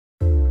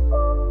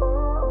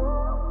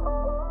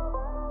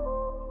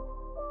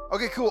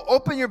Okay, cool.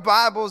 Open your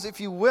Bibles, if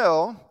you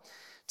will,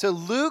 to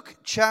Luke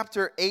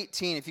chapter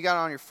 18. If you got it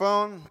on your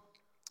phone,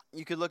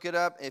 you could look it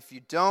up. If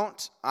you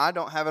don't, I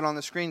don't have it on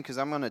the screen because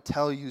I'm going to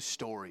tell you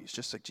stories,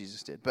 just like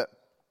Jesus did. But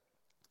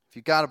if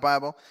you got a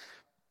Bible,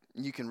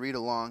 you can read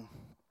along.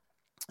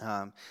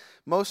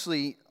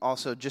 Mostly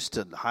also just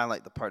to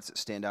highlight the parts that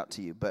stand out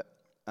to you. But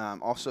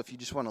also if you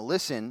just want to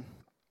listen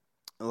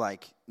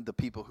like the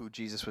people who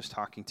Jesus was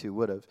talking to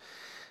would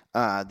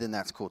have, then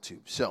that's cool too.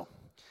 So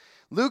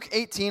Luke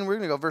 18, we're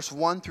going to go verse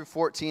 1 through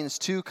 14. There's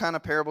two kind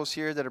of parables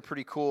here that are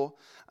pretty cool.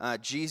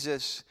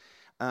 Jesus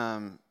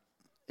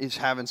is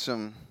having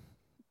some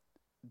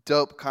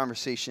dope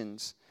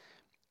conversations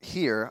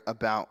here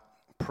about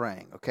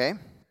praying, okay?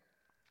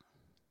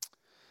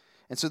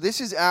 And so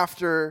this is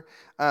after,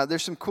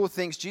 there's some cool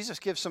things. Jesus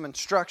gives some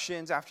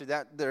instructions. After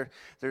that,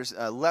 there's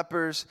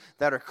lepers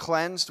that are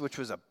cleansed, which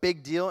was a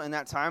big deal in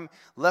that time.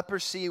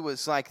 Leprosy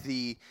was like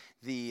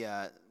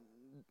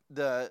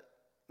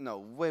no,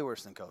 way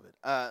worse than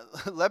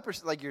COVID.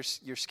 Leprosy, like your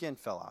skin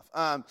fell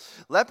off.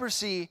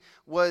 Leprosy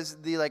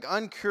was the like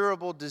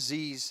uncurable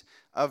disease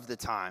of the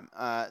time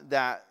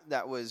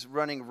that was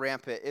running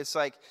rampant. It's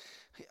like,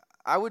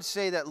 I would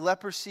say that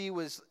leprosy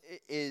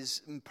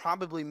is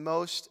probably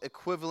most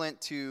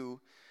equivalent to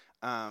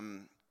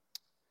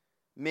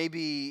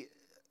maybe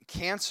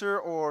cancer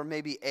or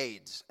maybe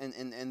AIDS,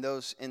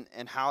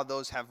 and how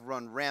those have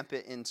run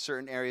rampant in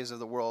certain areas of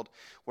the world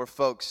where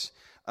folks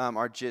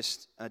are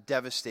just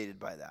devastated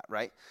by that,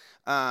 right?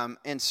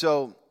 And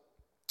so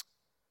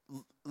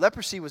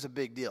leprosy was a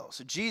big deal.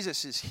 So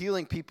Jesus is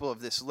healing people of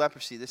this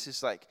leprosy. This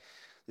is like,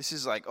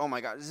 oh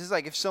my God. This is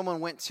like if someone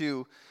went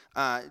to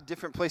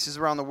different places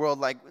around the world,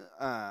 like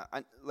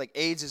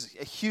AIDS is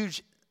a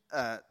huge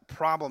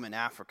problem in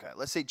Africa.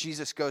 Let's say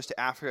Jesus goes to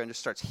Africa and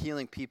just starts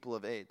healing people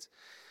of AIDS,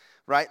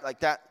 right?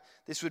 Like that.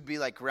 This would be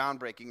like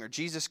groundbreaking. Or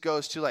Jesus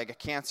goes to like a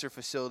cancer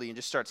facility and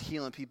just starts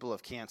healing people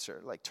of cancer,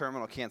 like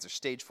terminal cancer,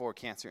 stage 4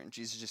 cancer, and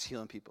Jesus is just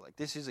healing people. Like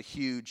this is a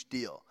huge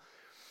deal.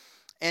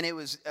 And it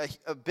was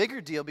a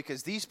bigger deal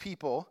because these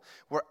people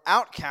were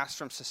outcast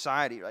from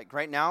society. Like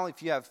right now,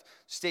 if you have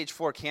stage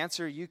 4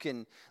 cancer, you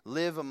can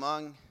live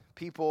among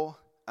people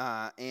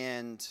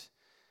and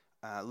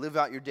live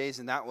out your days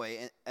in that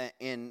way.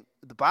 In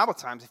the Bible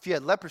times, if you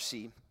had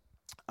leprosy,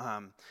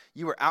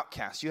 you were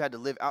outcast. You had to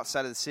live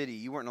outside of the city.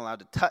 You weren't allowed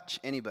to touch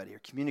anybody or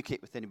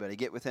communicate with anybody,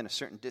 get within a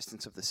certain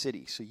distance of the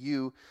city. So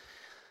you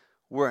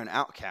were an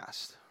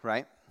outcast,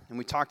 right? And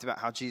we talked about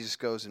how Jesus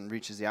goes and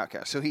reaches the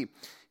outcast. So he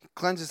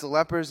cleanses the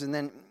lepers, and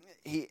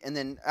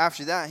then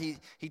after that,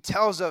 he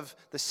tells of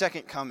the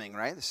second coming,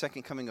 right? The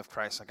second coming of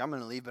Christ. Like, I'm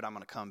going to leave, but I'm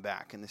going to come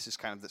back. And this is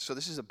kind of so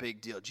this is a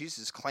big deal. Jesus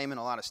is claiming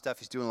a lot of stuff.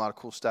 He's doing a lot of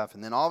cool stuff.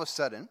 And then all of a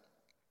sudden,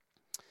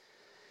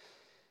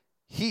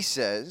 he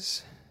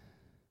says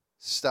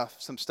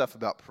some stuff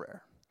about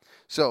prayer.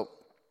 So,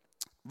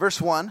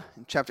 verse 1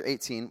 in chapter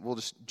 18, we'll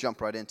just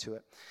jump right into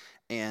it.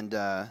 And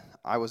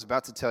I was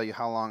about to tell you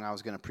how long I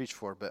was going to preach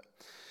for, but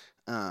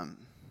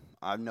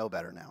I know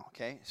better now,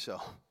 okay? So,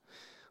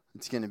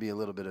 it's going to be a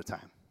little bit of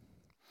time.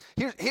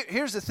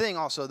 Here's the thing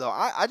also, though.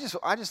 I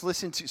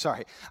listened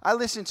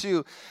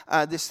to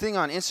this thing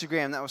on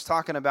Instagram that was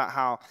talking about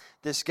how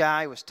this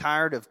guy was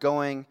tired of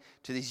going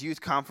to these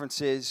youth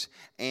conferences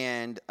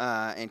and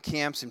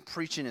camps and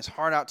preaching his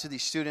heart out to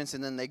these students,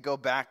 and then they go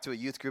back to a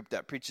youth group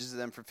that preaches to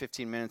them for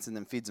 15 minutes and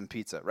then feeds them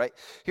pizza, right?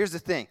 Here's the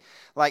thing.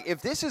 Like,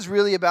 if this is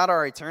really about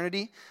our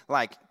eternity,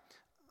 like,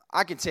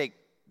 I can take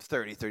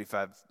 30,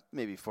 35,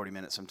 maybe 40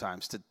 minutes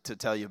sometimes to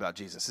tell you about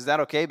Jesus. Is that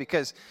okay?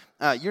 Because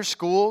your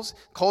schools,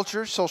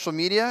 culture, social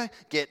media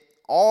get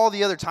all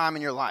the other time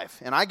in your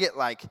life. And I get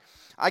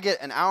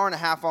an hour and a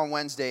half on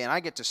Wednesday, and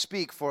I get to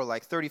speak for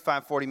like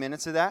 35, 40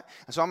 minutes of that.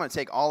 And so I'm going to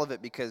take all of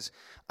it because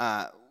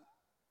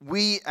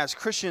we as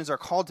Christians are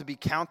called to be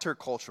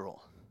countercultural.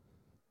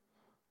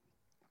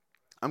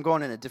 I'm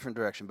going in a different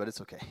direction, but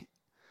it's okay.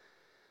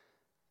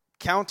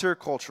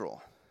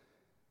 Countercultural.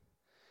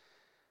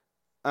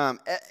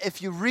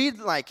 If you read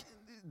like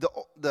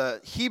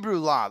the Hebrew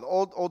law, the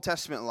Old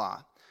Testament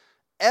law,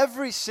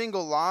 every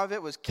single law of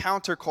it was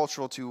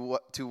countercultural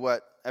to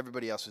what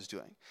everybody else was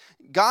doing.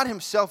 God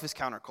himself is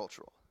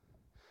countercultural.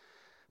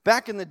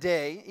 Back in the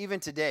day,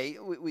 even today,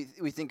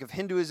 we think of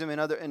Hinduism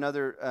and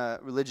other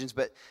religions,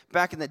 but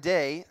back in the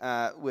day,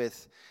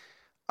 with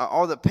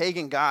all the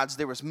pagan gods,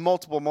 there was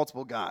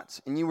multiple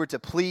gods, and you were to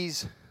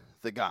please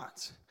the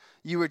gods.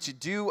 You were to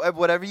do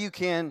whatever you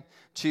can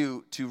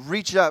to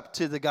reach up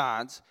to the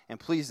gods and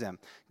please them.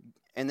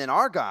 And then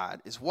our God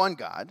is one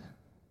God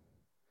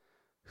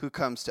who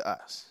comes to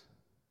us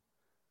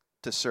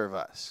to serve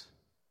us.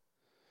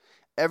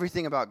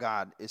 Everything about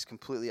God is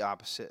completely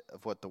opposite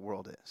of what the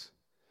world is.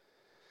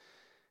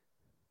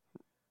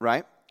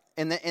 Right?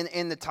 In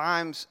the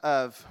times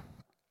of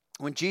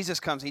when Jesus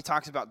comes, he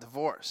talks about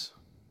divorce.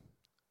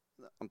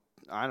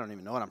 I don't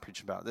even know what I'm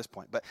preaching about at this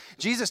point, but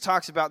Jesus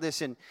talks about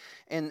this in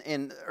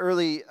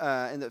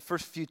the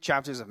first few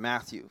chapters of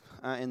Matthew,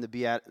 in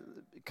the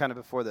kind of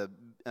before the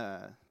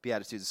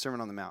Beatitudes, the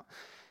Sermon on the Mount.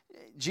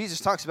 Jesus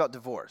talks about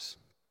divorce,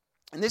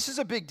 And this is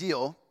a big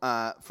deal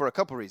for a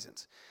couple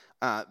reasons.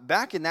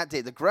 Back in that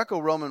day, the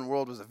Greco-Roman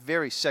world was a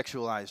very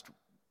sexualized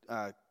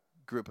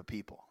group of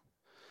people.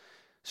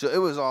 So it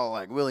was all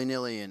like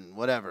willy-nilly and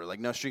whatever,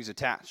 like no strings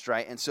attached,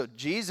 right? And so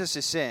Jesus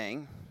is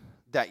saying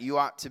that you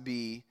ought to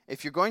be,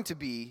 if you're going to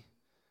be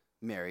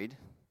married,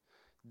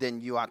 then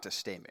you ought to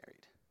stay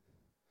married.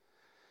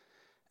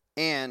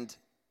 And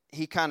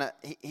he kind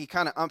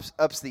of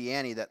ups the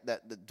ante that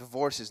the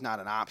divorce is not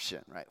an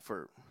option, right,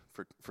 for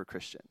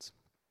Christians,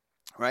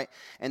 right?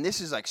 And this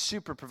is like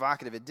super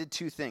provocative. It did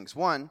two things.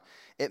 One,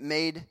 it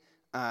made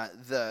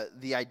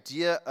the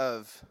idea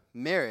of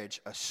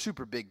marriage a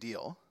super big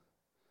deal.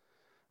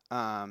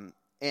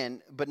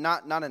 But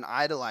not an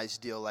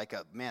idolized deal like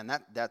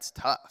that's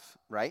tough,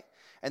 right?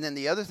 And then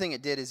the other thing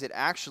it did is it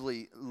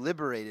actually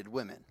liberated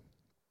women.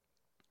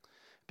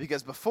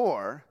 Because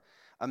before,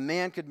 a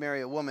man could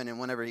marry a woman, and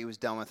whenever he was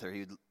done with her,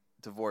 he would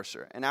divorce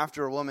her. And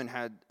after a woman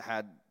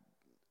had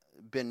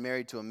been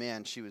married to a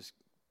man, she was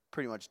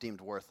pretty much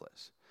deemed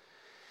worthless.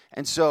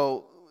 And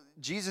so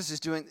Jesus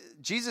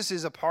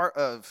is a part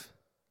of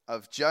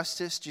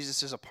justice.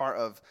 Jesus is a part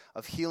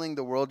of healing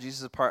the world. Jesus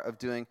is a part of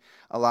doing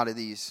a lot of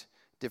these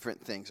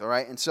different things, all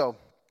right? And so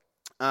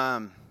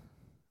I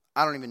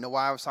don't even know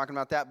why I was talking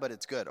about that, but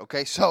it's good,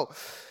 okay? So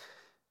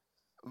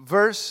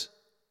verse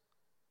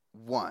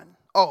 1.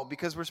 Oh,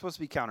 because we're supposed to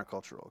be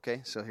countercultural,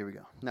 okay? So here we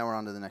go. Now we're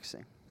on to the next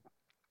thing.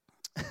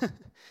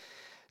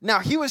 Now,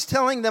 he was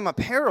telling them a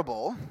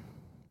parable,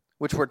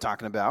 which we're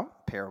talking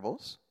about,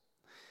 parables,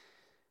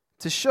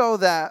 to show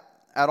that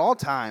at all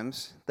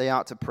times they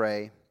ought to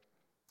pray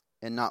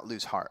and not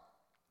lose heart.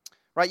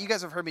 Right? You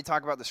guys have heard me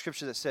talk about the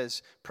scripture that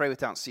says pray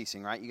without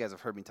ceasing, right? You guys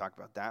have heard me talk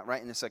about that,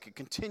 right? And it's like a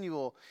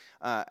continual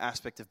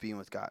aspect of being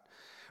with God.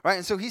 Right?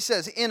 And so he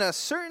says, in a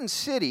certain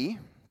city,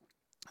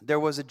 there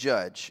was a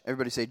judge.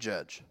 Everybody say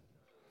judge.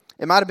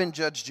 It might have been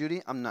Judge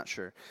Judy. I'm not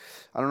sure.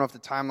 I don't know if the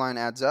timeline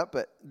adds up,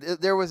 but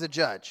there was a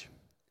judge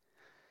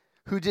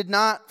who did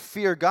not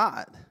fear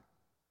God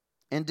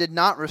and did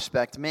not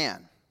respect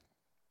man.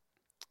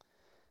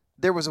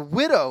 There was a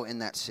widow in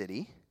that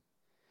city,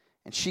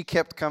 and she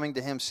kept coming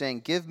to him saying,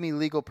 give me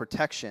legal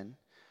protection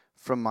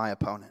from my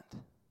opponent.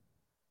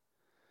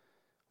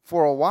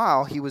 For a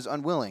while he was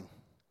unwilling,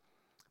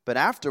 but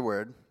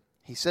afterward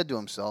he said to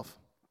himself,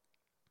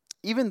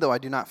 even though I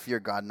do not fear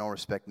God nor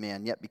respect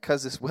man, yet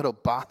because this widow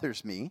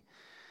bothers me,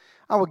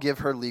 I will give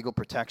her legal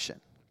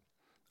protection.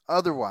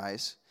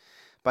 Otherwise,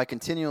 by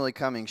continually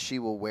coming, she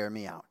will wear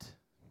me out.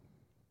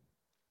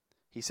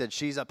 He said,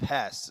 she's a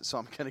pest, so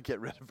I'm going to get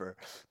rid of her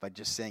by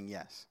just saying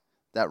yes.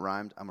 That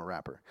rhymed. I'm a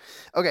rapper.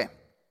 Okay.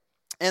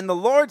 And the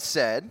Lord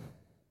said,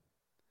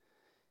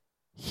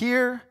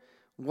 hear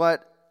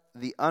what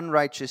the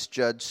unrighteous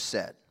judge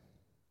said.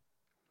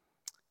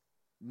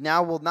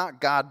 Now will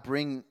not God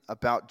bring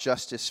about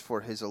justice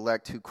for his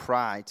elect who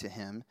cry to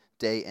him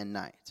day and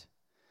night?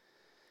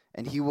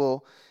 And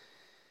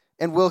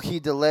will he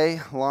delay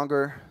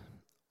longer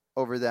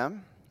over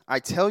them? I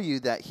tell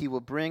you that he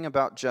will bring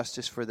about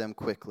justice for them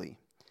quickly.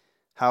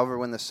 However,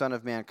 when the Son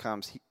of Man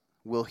comes,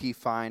 will he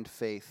find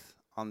faith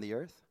on the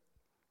earth?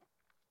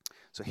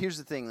 So here's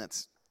the thing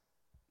this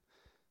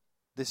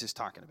is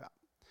talking about.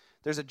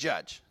 There's a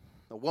judge.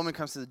 A woman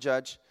comes to the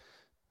judge,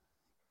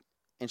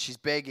 and she's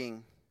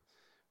begging,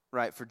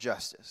 right, for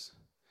justice.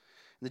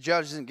 And the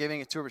judge isn't giving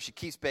it to her, but she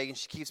keeps begging,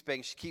 she keeps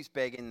begging, she keeps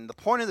begging. And the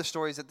point of the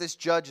story is that this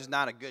judge is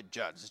not a good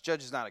judge. This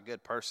judge is not a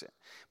good person.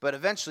 But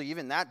eventually,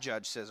 even that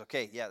judge says,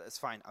 okay, yeah, that's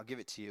fine. I'll give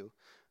it to you.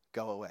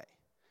 Go away.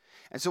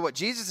 And so what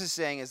Jesus is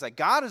saying is that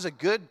God is a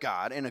good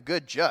God and a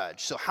good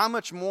judge. So how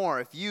much more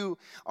if you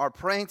are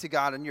praying to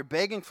God and you're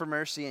begging for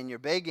mercy and you're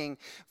begging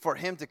for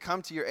him to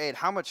come to your aid,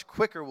 how much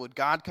quicker would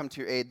God come to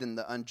your aid than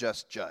the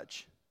unjust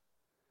judge?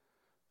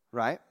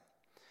 Right?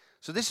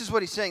 So this is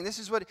what he's saying. This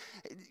is what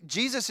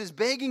Jesus is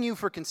begging you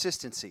for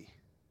consistency.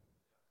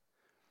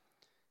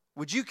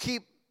 Would you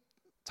keep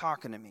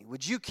talking to me?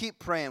 Would you keep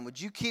praying?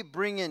 Would you keep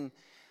bringing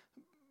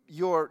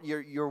your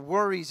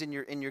worries and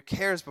your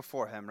cares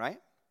before him, right?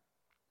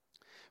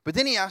 But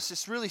then he asks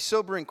this really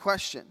sobering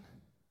question.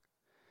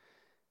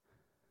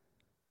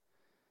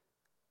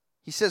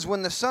 He says,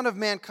 when the Son of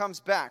Man comes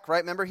back,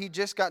 right? Remember, he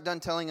just got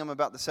done telling him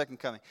about the second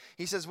coming.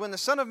 He says, when the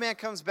Son of Man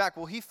comes back,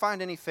 will he find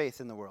any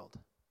faith in the world?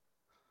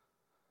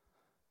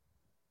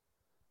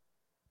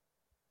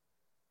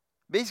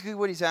 Basically,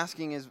 what he's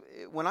asking is,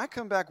 when I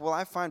come back, will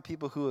I find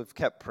people who have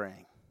kept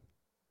praying?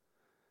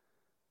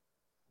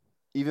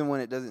 Even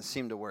when it doesn't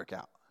seem to work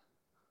out.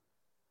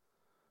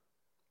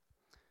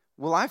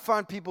 Will I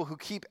find people who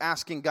keep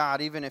asking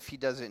God, even if he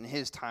does it in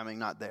his timing,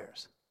 not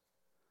theirs?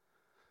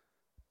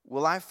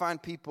 Will I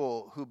find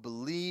people who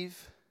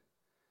believe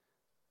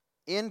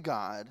in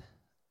God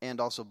and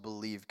also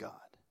believe God?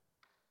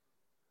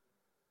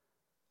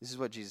 This is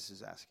what Jesus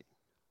is asking.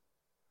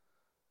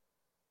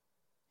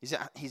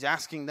 He's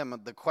asking them,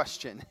 the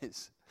question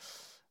is,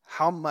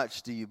 how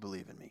much do you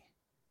believe in me?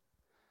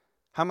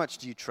 How much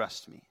do you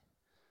trust me?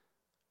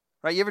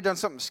 Right? You ever done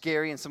something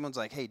scary and someone's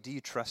like, hey, do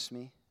you trust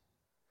me?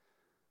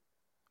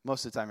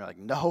 Most of the time you're like,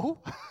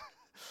 no.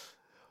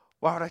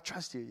 Why would I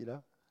trust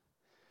you,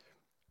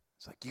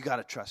 It's like, you got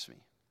to trust me.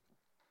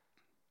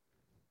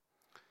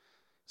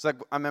 It's like,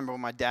 I remember when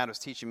my dad was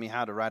teaching me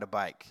how to ride a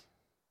bike.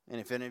 And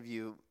if any of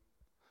you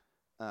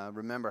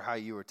remember how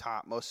you were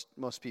taught,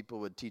 most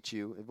people would teach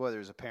you, whether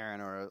it's a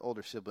parent or an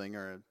older sibling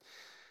or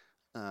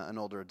an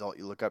older adult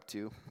you look up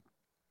to.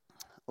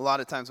 A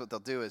lot of times what they'll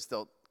do is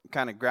they'll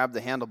kind of grab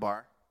the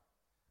handlebar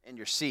in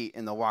your seat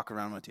and they'll walk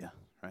around with you,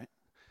 right?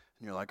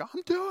 And you're like,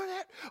 I'm doing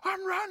it.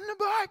 I'm riding the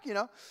bike, you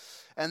know.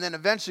 And then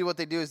eventually what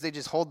they do is they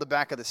just hold the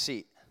back of the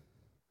seat.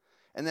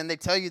 And then they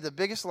tell you the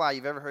biggest lie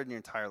you've ever heard in your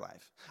entire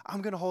life.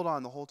 I'm going to hold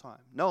on the whole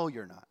time. No,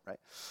 you're not, right?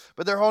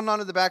 But they're holding on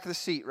to the back of the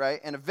seat, right?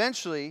 And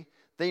eventually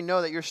they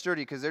know that you're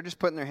sturdy because they're just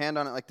putting their hand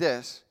on it like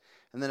this.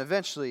 And then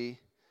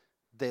eventually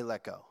they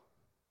let go.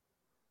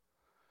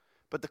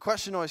 But the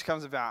question always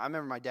comes about, I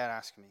remember my dad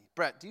asking me,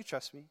 Brett, do you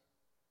trust me? I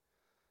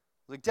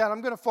was like, Dad,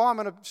 I'm going to fall. I'm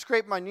going to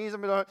scrape my knees.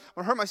 I'm going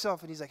to hurt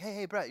myself. And he's like,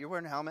 hey, Brett, you're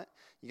wearing a helmet.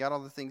 You got all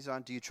the things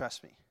on. Do you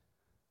trust me?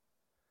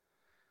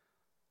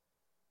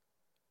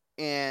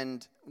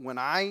 And when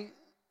I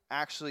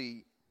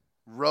actually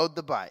rode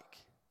the bike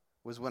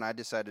was when I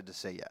decided to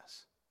say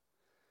yes.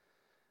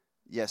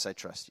 Yes, I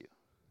trust you.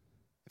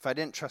 If I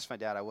didn't trust my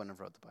dad, I wouldn't have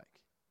rode the bike.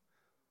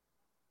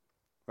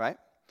 Right?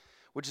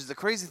 Which is the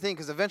crazy thing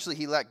because eventually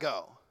he let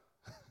go.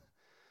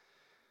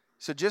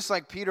 So just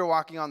like Peter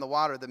walking on the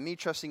water, the me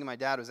trusting in my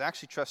dad was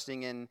actually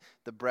trusting in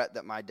the Brett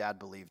that my dad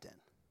believed in.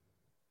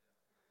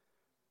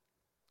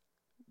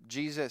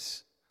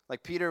 Jesus,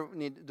 like Peter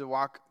needed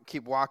to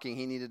keep walking,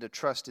 he needed to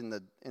trust in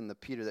the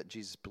Peter that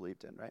Jesus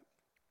believed in, right?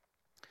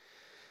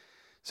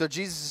 So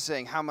Jesus is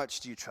saying, how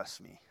much do you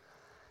trust me?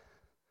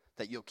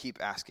 That you'll keep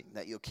asking,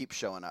 that you'll keep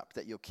showing up,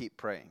 that you'll keep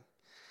praying,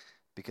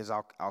 because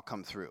I'll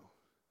come through,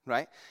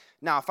 right?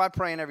 Now, if I'm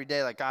praying every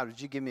day, like, God,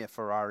 would you give me a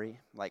Ferrari?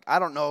 Like, I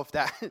don't know if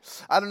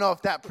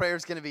that prayer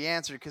is going to be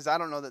answered because I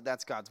don't know that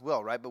that's God's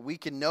will, right? But we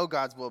can know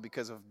God's will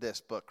because of this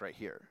book right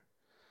here.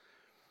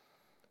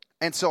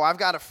 And so I've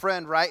got a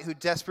friend, right, who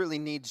desperately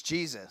needs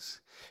Jesus.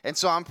 And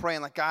so I'm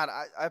praying like, God,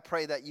 I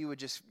pray that you would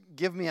just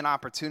give me an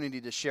opportunity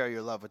to share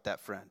your love with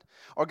that friend.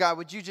 Or God,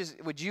 would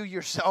you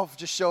yourself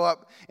just show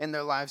up in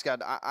their lives,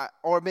 God?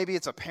 Or maybe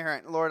it's a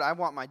parent. Lord, I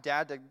want my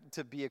dad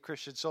to be a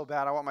Christian so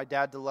bad. I want my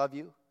dad to love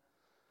you.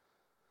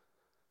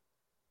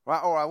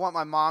 Right? Or I want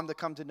my mom to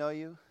come to know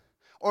you.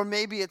 Or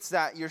maybe it's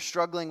that you're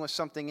struggling with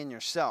something in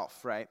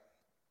yourself, right?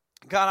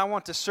 God, I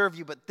want to serve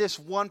you, but this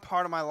one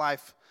part of my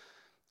life,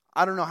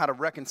 I don't know how to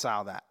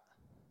reconcile that.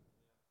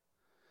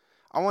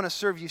 I want to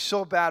serve you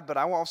so bad, but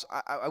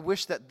I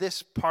wish that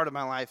this part of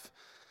my life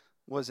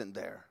wasn't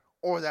there,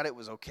 or that it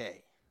was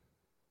okay.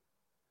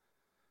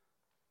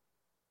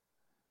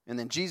 And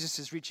then Jesus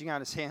is reaching out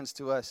his hands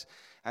to us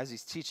as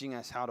he's teaching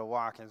us how to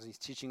walk, as he's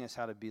teaching us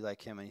how to be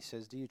like him, and he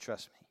says, do you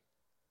trust me?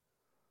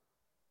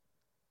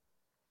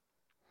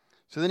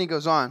 So then he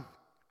goes on.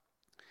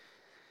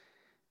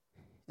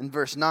 In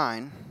verse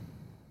 9,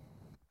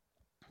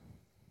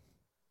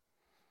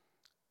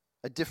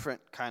 a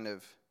different kind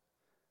of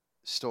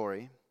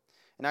story.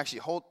 And actually,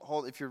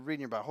 hold. If you're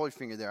reading your Bible, hold your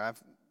finger there. I have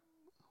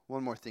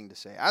one more thing to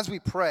say. As we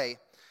pray,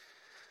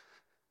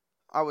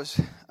 I was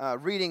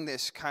reading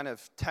this kind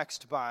of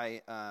text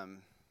by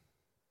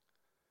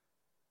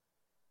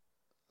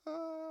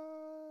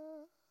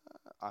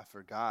I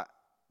forgot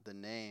the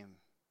name.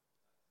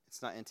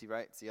 It's not N.T.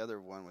 Wright. It's the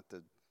other one with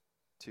the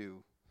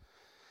two.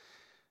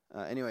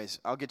 Anyways,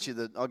 I'll get you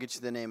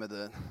the name of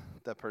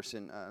the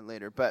person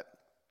later. But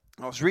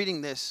I was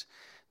reading this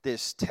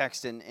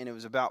text, and it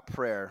was about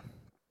prayer.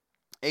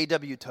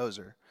 A.W.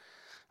 Tozer.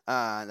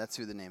 That's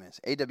who the name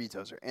is. A.W.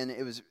 Tozer. And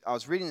I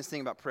was reading this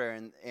thing about prayer,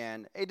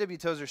 and A.W.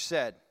 Tozer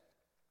said,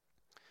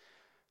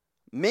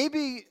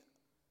 maybe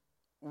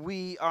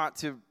we ought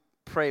to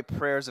pray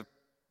prayers of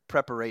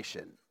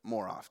preparation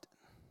more often.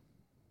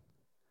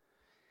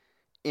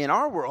 In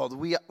our world,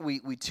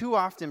 we too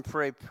often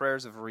pray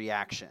prayers of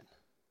reaction.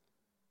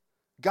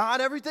 God,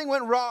 everything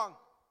went wrong.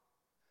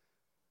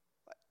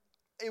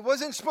 It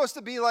wasn't supposed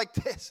to be like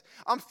this.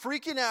 I'm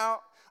freaking out.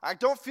 I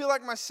don't feel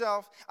like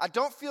myself. I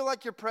don't feel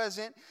like you're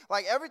present.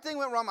 Like everything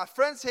went wrong. My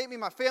friends hate me.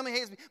 My family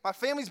hates me. My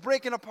family's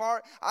breaking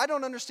apart. I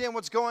don't understand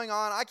what's going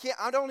on.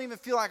 I don't even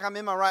feel like I'm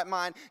in my right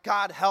mind.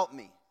 God, help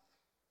me.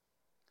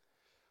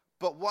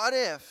 But what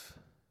if,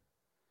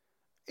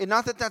 and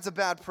not that that's a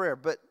bad prayer,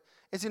 but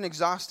it's an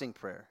exhausting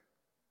prayer.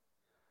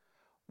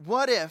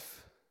 What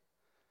if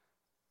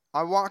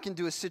I walk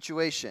into a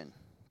situation,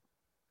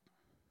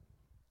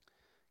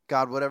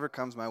 God, whatever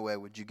comes my way,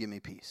 would you give me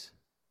peace?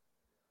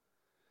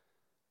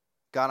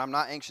 God, I'm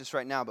not anxious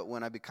right now, but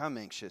when I become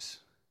anxious,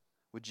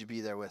 would you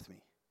be there with me?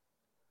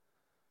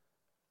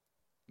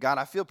 God,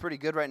 I feel pretty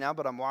good right now,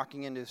 but I'm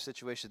walking into a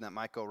situation that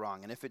might go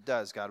wrong. And if it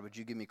does, God, would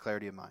you give me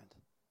clarity of mind?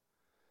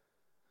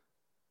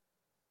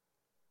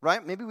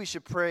 Right? Maybe we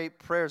should pray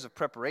prayers of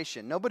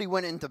preparation. Nobody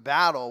went into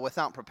battle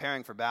without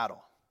preparing for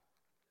battle.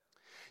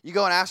 You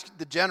go and ask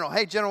the general,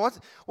 hey, general,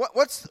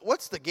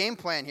 what's the game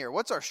plan here?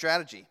 What's our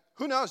strategy?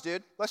 Who knows,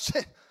 dude?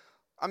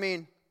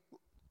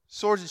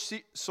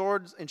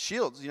 Swords and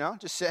shields,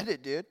 just send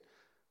it, dude.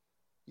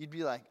 You'd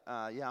be like,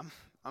 yeah,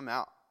 I'm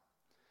out.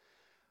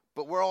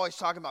 But we're always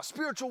talking about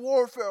spiritual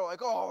warfare,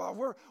 like,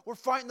 oh, we're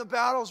fighting the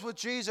battles with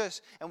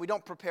Jesus, and we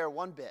don't prepare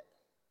one bit.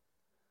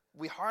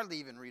 We hardly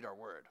even read our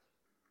word.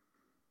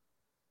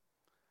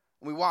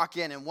 We walk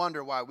in and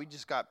wonder why we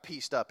just got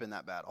pieced up in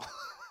that battle.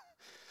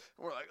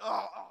 We're like,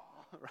 oh,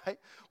 right?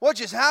 What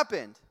just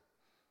happened?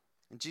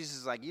 And Jesus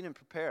is like, you didn't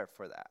prepare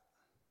for that.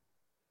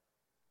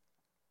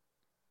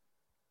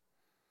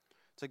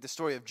 It's like the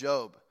story of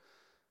Job.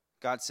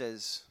 God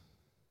says,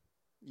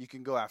 you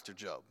can go after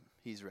Job.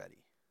 He's ready.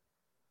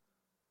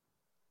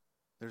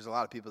 There's a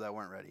lot of people that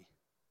weren't ready.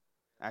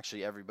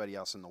 Actually, everybody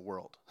else in the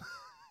world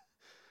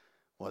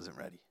wasn't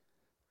ready.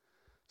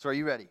 So are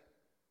you ready?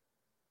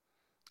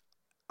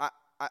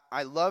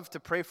 I love to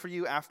pray for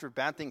you after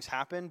bad things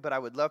happen, but I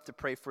would love to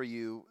pray for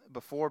you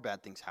before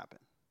bad things happen.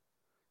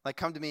 Like,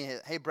 come to me,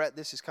 hey, Brett,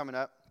 this is coming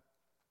up,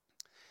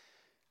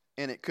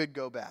 and it could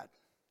go bad,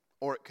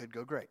 or it could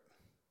go great.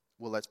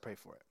 Well, let's pray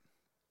for it.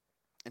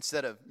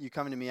 Instead of you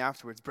coming to me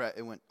afterwards, Brett,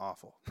 it went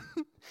awful.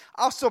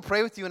 I'll still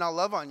pray with you, and I'll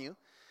love on you,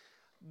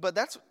 but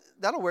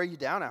that'll wear you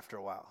down after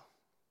a while.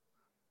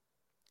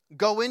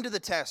 Go into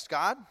the test.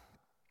 God,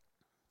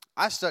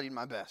 I studied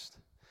my best.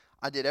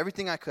 I did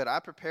everything I could. I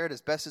prepared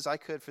as best as I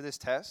could for this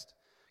test,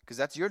 because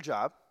that's your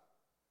job,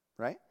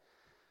 right?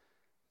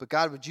 But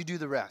God, would you do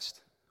the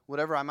rest?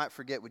 Whatever I might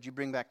forget, would you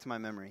bring back to my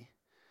memory?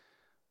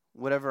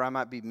 Whatever I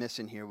might be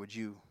missing here, would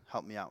you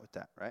help me out with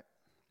that, right?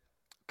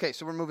 Okay,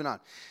 so we're moving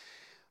on.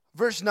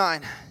 Verse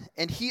 9,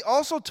 and he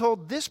also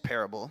told this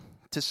parable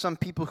to some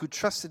people who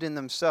trusted in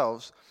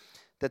themselves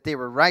that they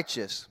were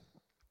righteous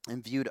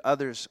and viewed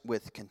others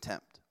with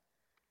contempt.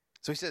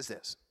 So he says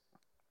this.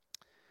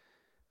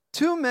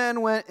 2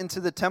 men went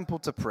into the temple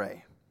to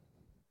pray.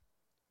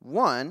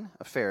 One,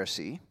 a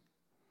Pharisee,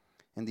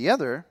 and the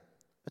other,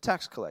 a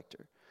tax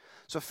collector.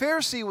 So a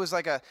Pharisee was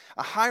like a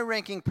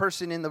high-ranking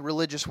person in the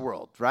religious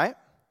world, right?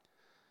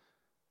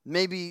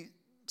 Maybe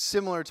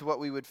similar to what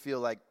we would feel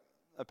like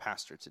a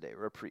pastor today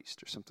or a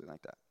priest or something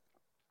like that.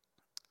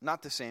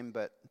 Not the same,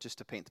 but just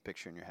to paint the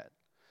picture in your head.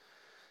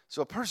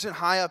 So a person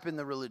high up in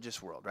the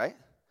religious world, right?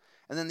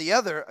 And then the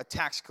other, a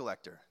tax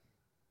collector.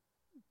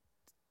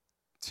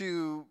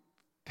 To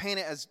paint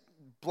it as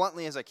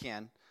bluntly as I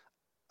can,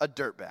 a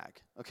dirtbag,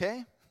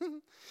 okay?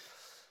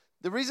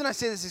 The reason I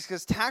say this is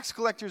because tax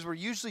collectors were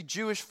usually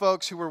Jewish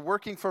folks who were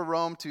working for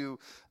Rome to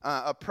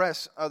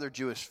oppress other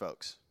Jewish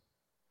folks.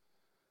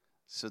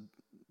 So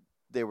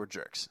they were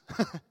jerks,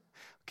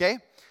 okay?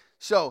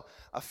 So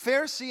a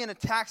Pharisee and a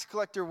tax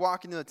collector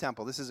walk into the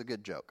temple. This is a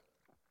good joke.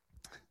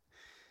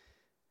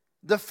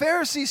 The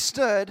Pharisee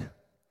stood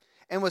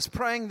and was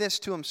praying this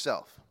to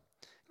himself.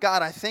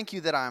 God, I thank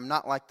you that I am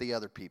not like the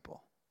other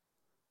people.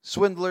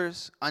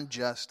 Swindlers,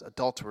 unjust,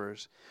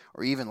 adulterers,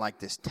 or even like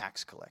this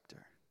tax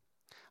collector.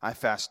 I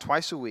fast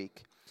twice a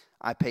week.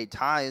 I pay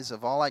tithes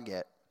of all I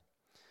get.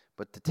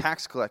 But the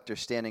tax collector,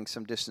 standing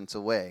some distance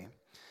away,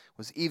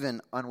 was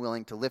even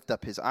unwilling to lift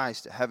up his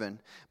eyes to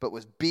heaven, but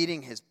was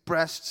beating his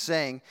breast,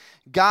 saying,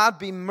 God,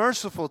 be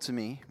merciful to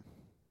me,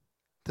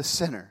 the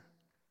sinner.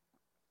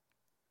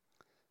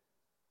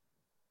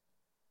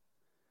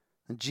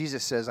 And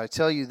Jesus says, I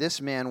tell you,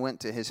 this man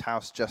went to his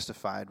house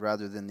justified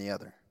rather than the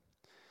other.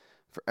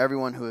 For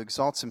everyone who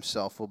exalts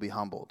himself will be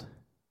humbled,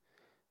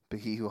 but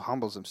he who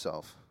humbles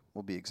himself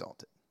will be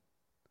exalted.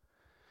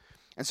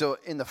 And so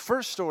in the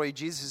first story,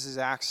 Jesus is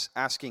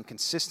asking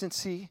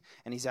consistency,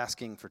 and he's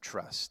asking for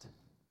trust.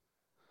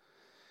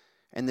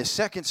 In the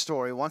second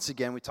story, once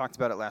again, we talked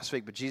about it last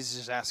week, but Jesus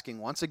is asking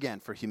once again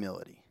for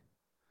humility.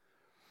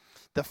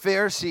 The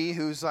Pharisee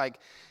who's like,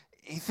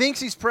 he thinks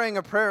he's praying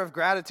a prayer of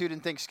gratitude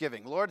and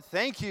thanksgiving. Lord,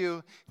 thank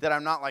you that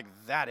I'm not like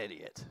that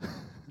idiot.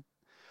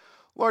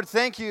 Lord,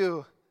 thank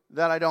you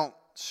that I don't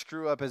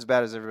screw up as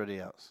bad as everybody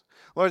else.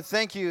 Lord,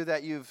 thank you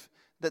that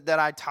that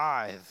I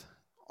tithe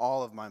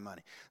all of my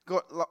money.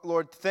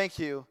 Lord, thank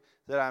you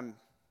that I'm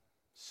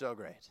so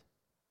great.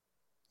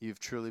 You've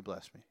truly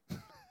blessed me.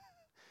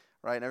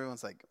 Right? And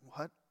everyone's like,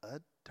 what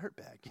a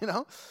dirtbag, you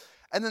know?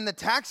 And then the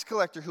tax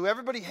collector, who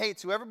everybody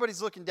hates, who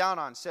everybody's looking down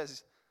on,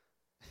 says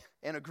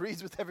and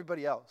agrees with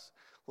everybody else,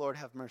 Lord,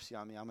 have mercy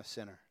on me. I'm a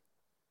sinner.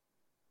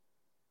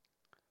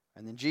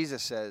 And then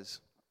Jesus says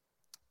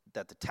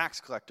that the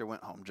tax collector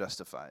went home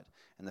justified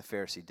and the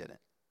Pharisee didn't.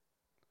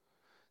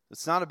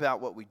 It's not about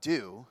what we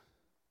do.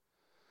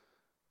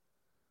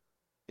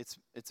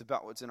 It's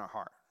about what's in our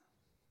heart.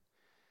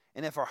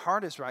 And if our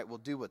heart is right, we'll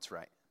do what's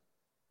right.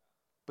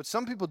 But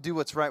some people do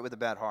what's right with a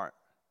bad heart.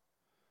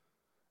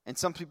 And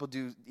some people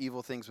do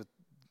evil things with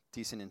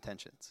decent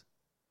intentions.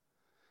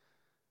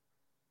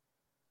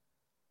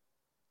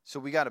 So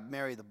we got to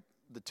marry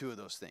the two of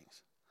those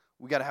things.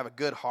 We got to have a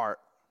good heart.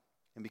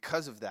 And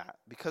because of that,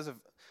 because of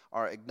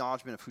our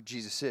acknowledgement of who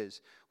Jesus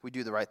is, we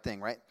do the right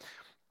thing, right?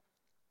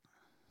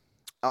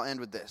 I'll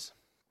end with this.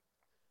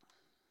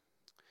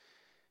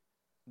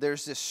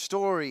 There's this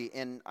story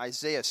in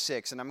Isaiah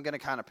 6, and I'm going to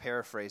kind of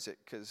paraphrase it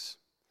because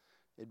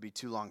it'd be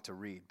too long to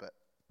read, but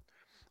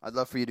I'd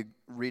love for you to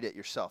read it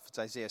yourself. It's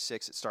Isaiah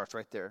 6. It starts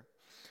right there.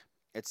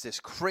 It's this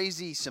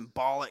crazy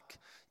symbolic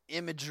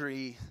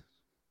imagery,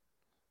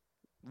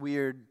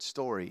 weird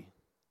story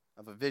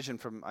of a vision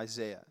from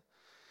Isaiah.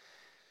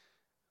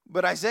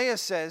 But Isaiah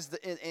says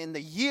that in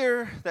the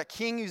year that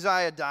King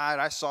Uzziah died,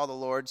 I saw the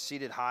Lord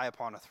seated high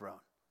upon a throne.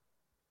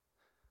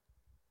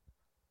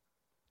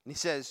 And he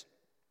says,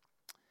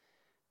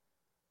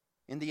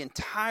 in the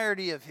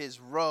entirety of his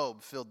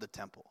robe filled the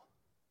temple.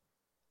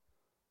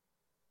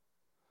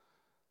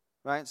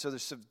 Right? So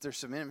there's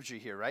some imagery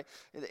here, right?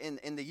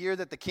 In the year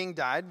that the king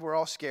died, we're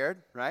all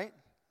scared, right?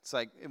 It's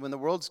like when the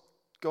world's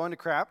going to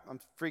crap, I'm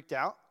freaked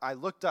out. I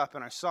looked up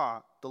and I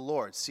saw the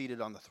Lord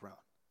seated on the throne.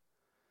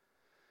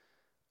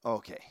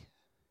 Okay.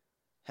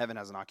 Heaven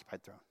has an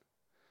occupied throne.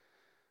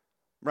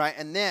 Right?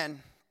 And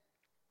then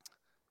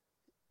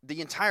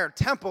the entire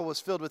temple was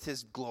filled with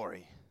his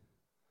glory,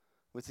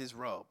 with his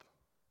robe.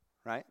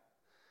 Right?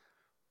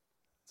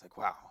 It's like,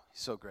 wow,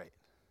 he's so great.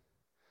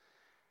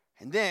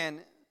 And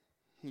then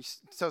he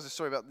tells a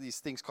story about these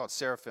things called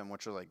seraphim,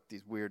 which are like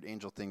these weird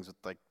angel things with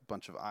like a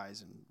bunch of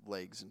eyes and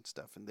legs and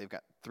stuff. And they've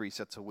got 3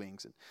 sets of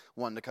wings, and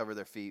one to cover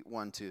their feet,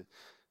 one to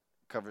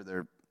cover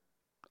their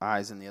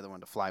eyes, and the other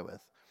one to fly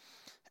with.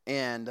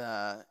 And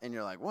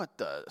you're like, what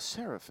the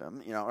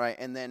seraphim? You know, right?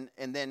 And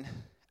then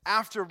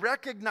after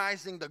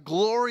recognizing the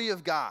glory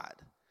of God,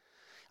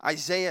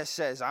 Isaiah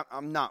says,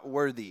 I'm not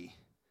worthy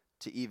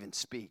to even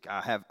speak.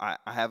 I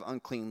have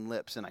unclean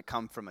lips, and I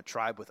come from a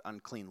tribe with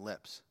unclean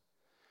lips.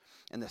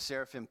 And the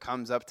seraphim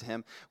comes up to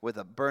him with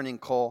a burning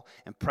coal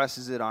and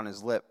presses it on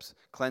his lips,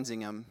 cleansing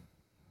him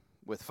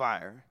with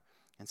fire,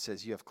 and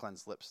says, you have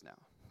cleansed lips now.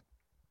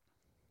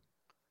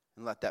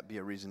 And let that be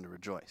a reason to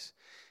rejoice.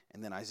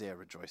 And then Isaiah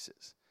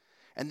rejoices.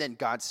 And then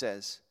God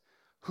says,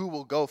 who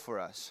will go for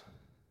us?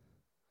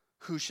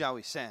 Who shall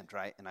we send,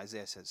 right? And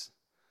Isaiah says,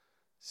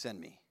 send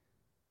me.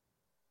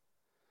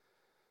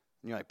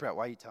 And you're like, Brett,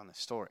 why are you telling this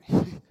story?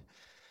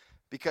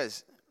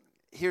 Because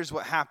here's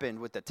what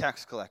happened with the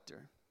tax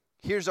collector.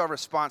 Here's our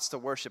response to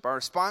worship. Our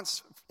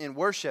response in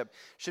worship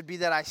should be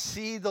that I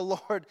see the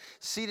Lord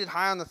seated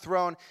high on the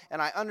throne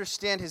and I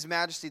understand his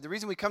majesty. The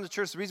reason we come to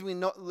church, the reason we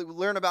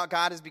learn about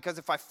God is because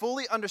if I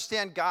fully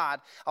understand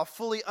God, I'll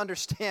fully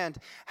understand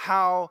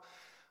how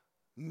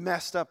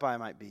messed up I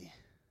might be.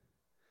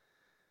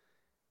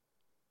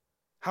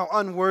 How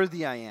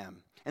unworthy I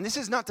am. And this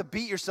is not to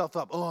beat yourself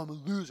up. Oh, I'm a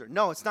loser.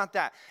 No, it's not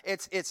that.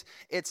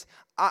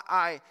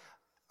 I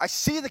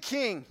see the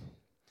King,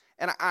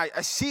 and I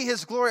see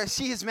his glory. I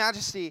see his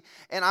majesty,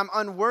 and I'm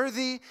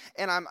unworthy,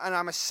 and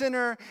I'm a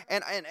sinner,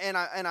 and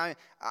I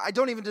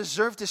don't even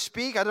deserve to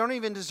speak. I don't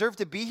even deserve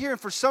to be here.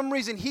 And for some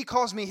reason, he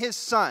calls me his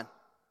son.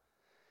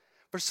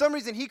 For some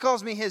reason, he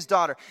calls me his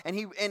daughter.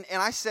 And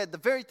I said the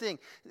very thing.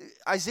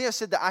 Isaiah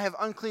said that I have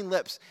unclean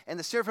lips, and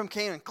the seraphim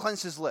came and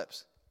cleansed his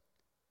lips.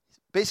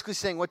 Basically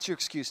saying, what's your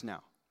excuse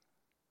now?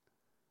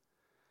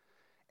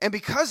 And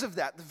because of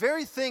that, the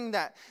very thing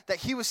that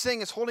he was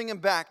saying is holding him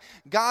back,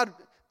 God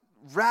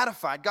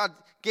ratified, God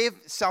gave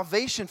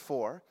salvation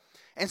for.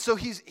 And so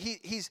he's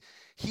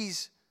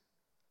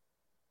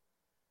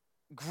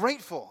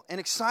grateful and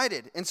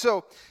excited. And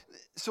so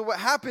what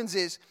happens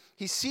is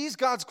he sees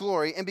God's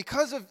glory, and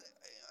because of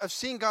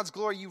seeing God's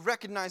glory, you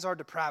recognize our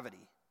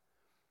depravity.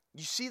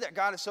 You see that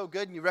God is so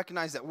good, and you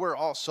recognize that we're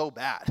all so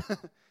bad.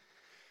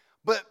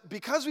 But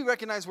because we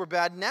recognize we're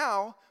bad,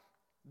 now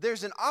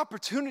there's an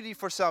opportunity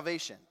for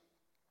salvation.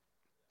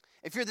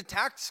 If you're the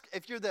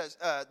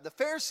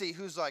Pharisee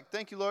who's like,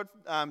 thank you, Lord,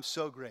 I'm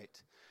so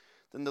great.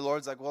 Then the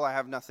Lord's like, well, I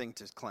have nothing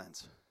to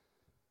cleanse.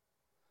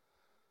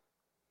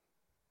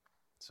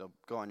 So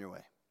go on your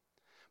way.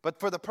 But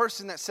for the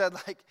person that said,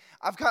 like,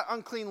 I've got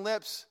unclean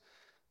lips,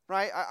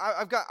 right?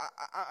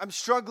 I'm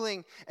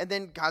struggling. And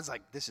then God's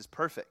like, this is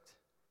perfect.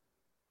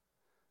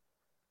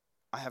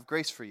 I have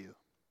grace for you.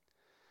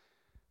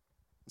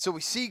 So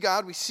we see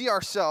God, we see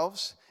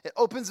ourselves. It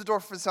opens the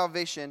door for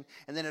salvation,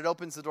 and then it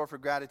opens the door for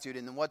gratitude.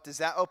 And then what does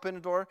that open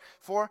the door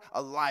for?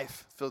 A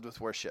life filled with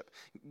worship.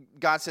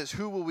 God says,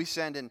 who will we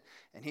send? And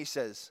he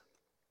says,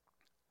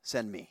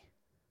 send me.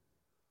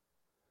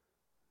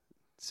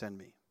 Send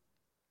me.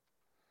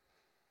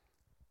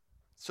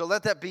 So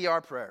let that be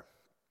our prayer.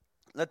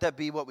 Let that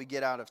be what we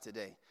get out of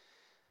today.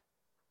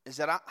 Is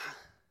that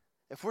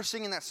if we're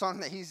singing that song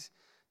that he's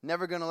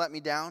never going to let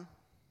me down,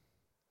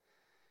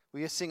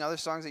 will you sing other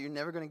songs that you're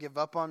never going to give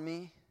up on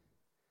me?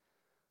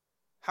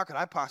 How could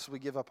I possibly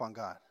give up on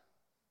God?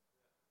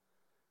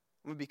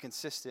 I'm going to be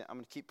consistent. I'm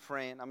going to keep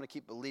praying. I'm going to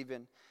keep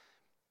believing.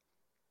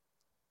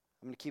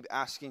 I'm going to keep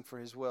asking for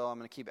his will. I'm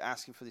going to keep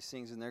asking for these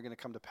things, and they're going to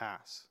come to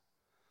pass.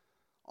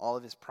 All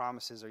of his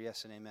promises are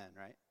yes and amen,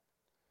 right?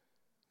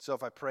 So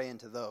if I pray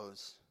into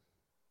those,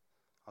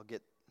 I'll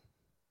get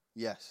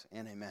yes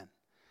and amen.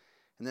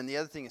 And then the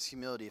other thing is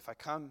humility. If I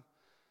come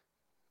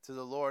to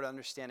the Lord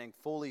understanding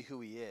fully who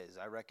he is,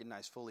 I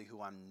recognize fully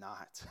who I'm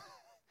not.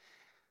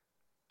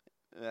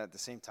 At the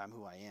same time,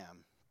 who I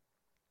am.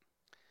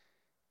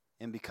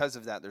 And because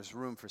of that, there's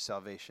room for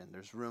salvation.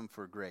 There's room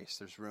for grace.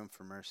 There's room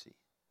for mercy.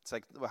 It's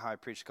like how I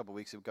preached a couple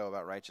weeks ago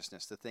about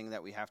righteousness. The thing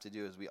that we have to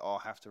do is we all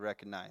have to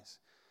recognize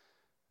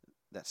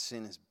that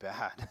sin is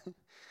bad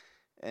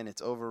and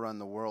it's overrun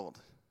the world.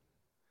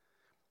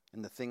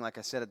 And the thing, like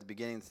I said at the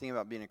beginning, the thing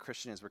about being a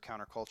Christian is we're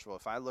countercultural.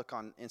 If I look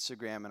on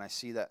Instagram and I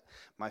see that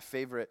my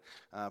favorite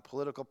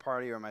political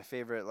party or my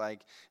favorite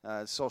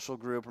social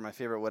group or my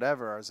favorite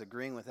whatever is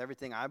agreeing with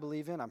everything I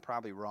believe in, I'm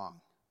probably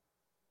wrong.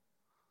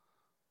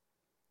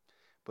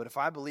 But if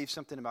I believe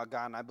something about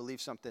God and I believe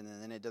something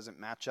and then it doesn't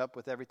match up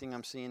with everything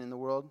I'm seeing in the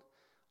world,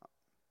 I'm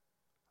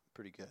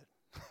pretty good.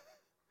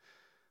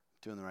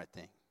 Doing the right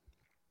thing.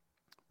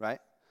 Right?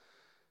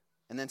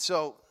 And then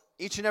so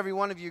each and every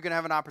one of you are going to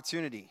have an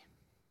opportunity.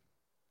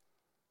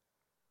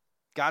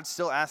 God's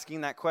still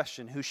asking that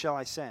question, who shall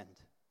I send?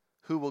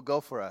 Who will go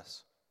for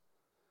us?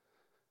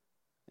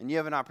 And you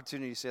have an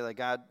opportunity to say,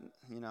 God,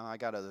 I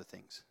got other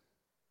things.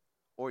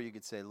 Or you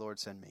could say, Lord,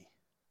 send me.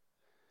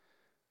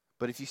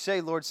 But if you say,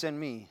 Lord, send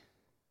me,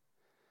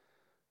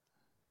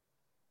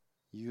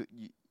 you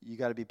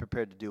got to be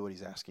prepared to do what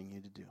he's asking you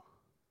to do.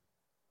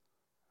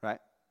 Right?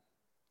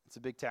 It's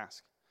a big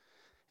task.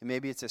 And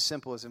maybe it's as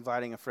simple as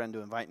inviting a friend to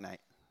invite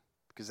night,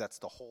 because that's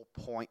the whole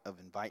point of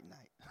invite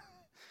night,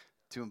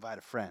 to invite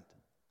a friend.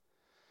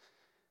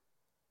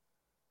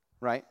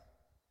 Right?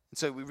 And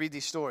so we read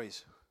these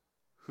stories.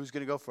 Who's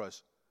going to go for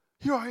us?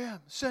 Here I am.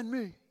 Send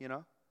me, I'm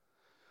going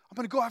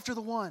to go after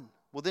the one.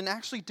 Well, then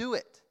actually do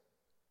it.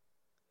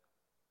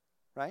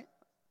 Right?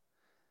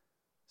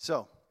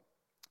 So,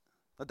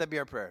 let that be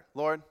our prayer.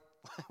 Lord,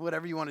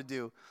 whatever you want to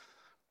do,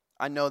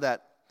 I know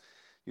that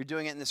you're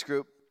doing it in this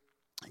group.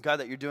 God,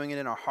 that you're doing it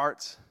in our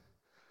hearts.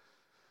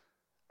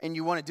 And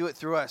you want to do it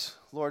through us,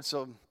 Lord.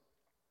 So,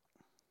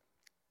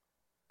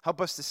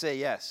 help us to say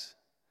yes.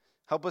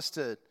 Help us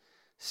to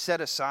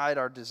set aside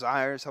our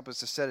desires. Help us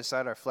to set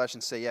aside our flesh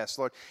and say yes.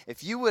 Lord,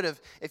 if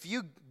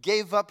you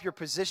gave up your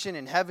position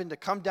in heaven to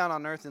come down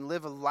on earth and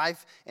live a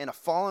life in a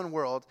fallen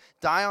world,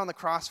 die on the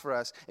cross for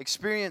us,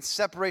 experience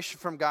separation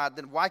from God,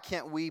 then why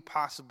can't we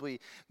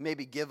possibly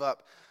maybe give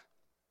up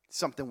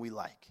something we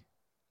like?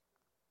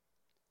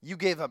 You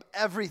gave up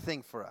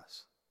everything for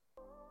us.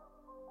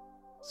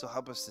 So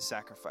help us to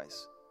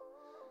sacrifice,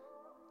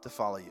 to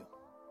follow you,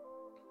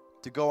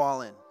 to go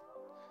all in,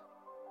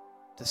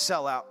 to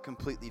sell out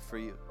completely for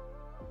you,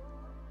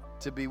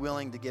 to be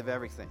willing to give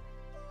everything,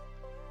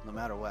 no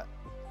matter what.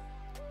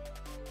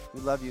 We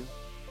love you.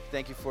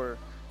 Thank you for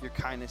your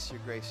kindness,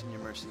 your grace, and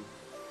your mercy.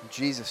 In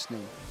Jesus'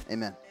 name,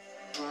 amen.